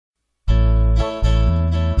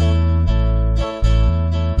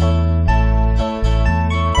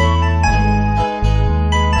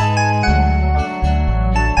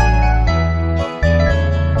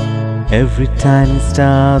Every tiny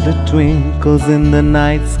star that twinkles in the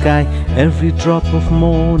night sky, every drop of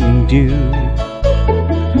morning dew,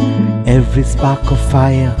 every spark of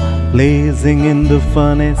fire blazing in the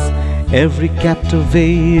furnace, every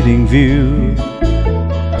captivating view,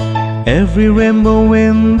 every rainbow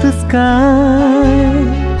in the sky,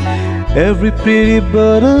 every pretty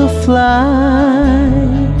butterfly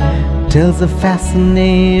tells a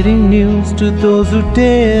fascinating news to those who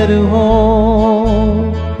dare to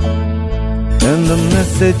hope. And the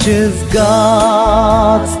message is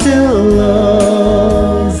God still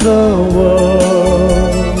loves the world.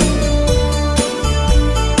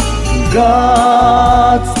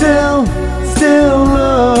 God still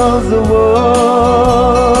loves the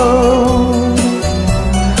world.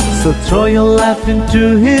 So throw your life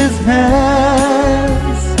into His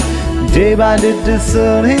hands. Day by day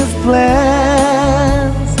discern His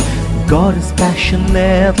plans. God is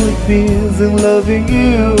passionately busy loving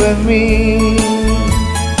you and me.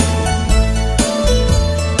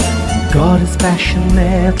 God is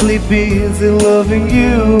passionately busy loving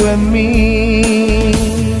you and me.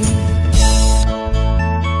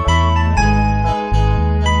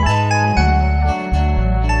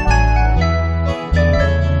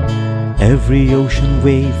 Every ocean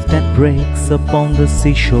wave that breaks upon the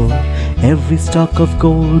seashore, every stalk of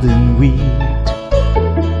golden wheat,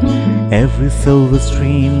 every silver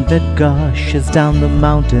stream that gushes down the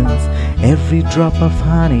mountains, every drop of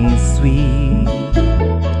honey sweet,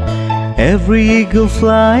 every eagle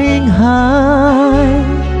flying high,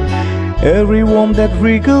 every worm that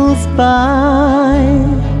wriggles by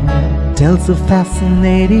tells a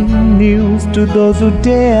fascinating news to those who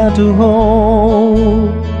dare to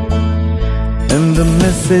hope. And the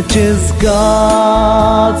message is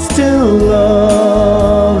God still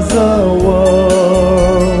loves the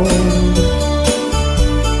world.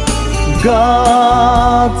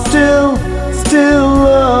 God still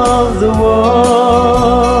loves the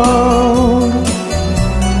world.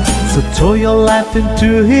 So throw your life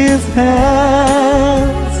into His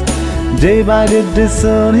hands. Day by day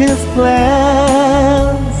discern His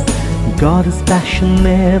plans. God is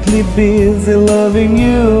passionately busy loving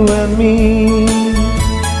you and me.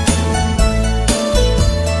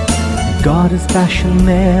 God is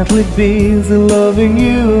passionately busy loving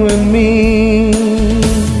you and me.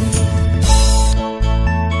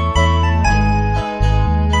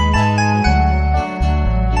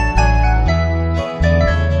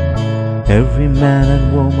 Every man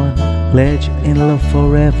and woman pledge in love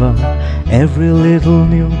forever, every little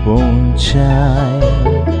newborn child,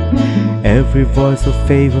 every voice of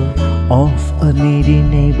favor of a needy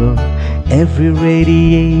neighbor, every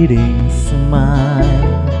radiating smile,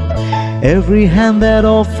 every hand that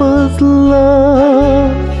offers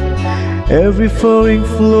love, every flowing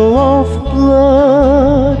flow of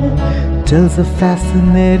blood tells a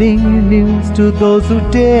fascinating news to those who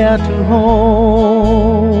dare to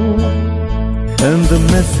hope. And the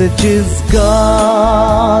message is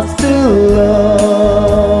God still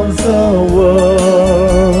loves the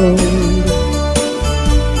world.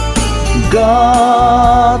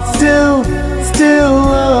 God still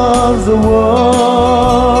loves the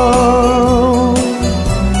world.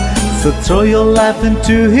 So throw your life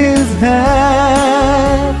into His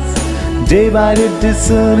hands. Day by day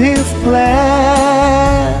discern His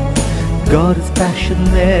plan. God is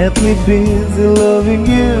passionately busy loving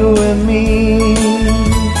you and me.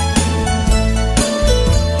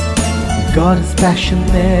 God is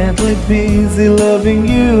passionately busy loving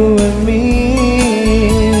you and me.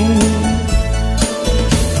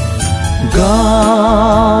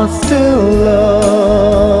 God still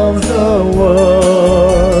loves the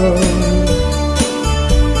world.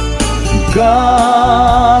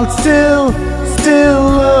 God still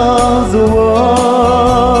loves the world.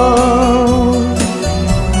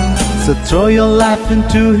 So throw your life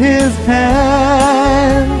into His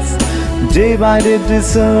hands. Day by day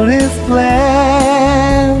discern His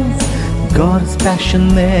plans. God is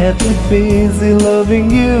passionately busy loving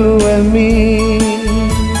you and me.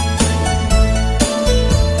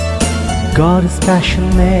 God is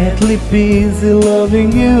passionately busy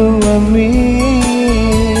loving you and me.